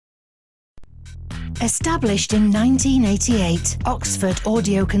Established in 1988, Oxford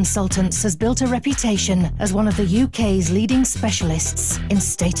Audio Consultants has built a reputation as one of the UK's leading specialists in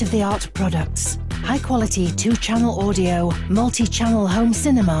state-of-the-art products. High-quality 2-channel audio, multi-channel home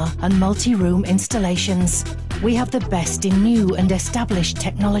cinema and multi-room installations. We have the best in new and established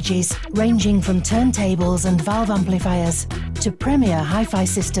technologies, ranging from turntables and valve amplifiers to premier hi-fi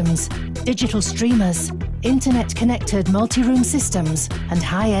systems, digital streamers, internet-connected multi-room systems and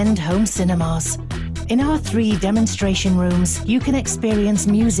high-end home cinemas. In our 3 demonstration rooms, you can experience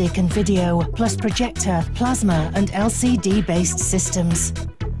music and video, plus projector, plasma and LCD-based systems.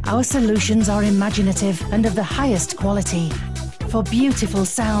 Our solutions are imaginative and of the highest quality. For beautiful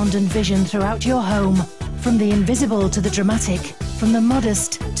sound and vision throughout your home, from the invisible to the dramatic, from the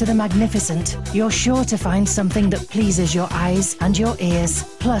modest to the magnificent, you're sure to find something that pleases your eyes and your ears,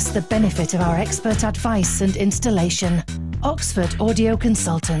 plus the benefit of our expert advice and installation. Oxford Audio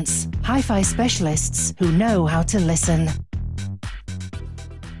Consultants, hi-fi specialists who know how to listen.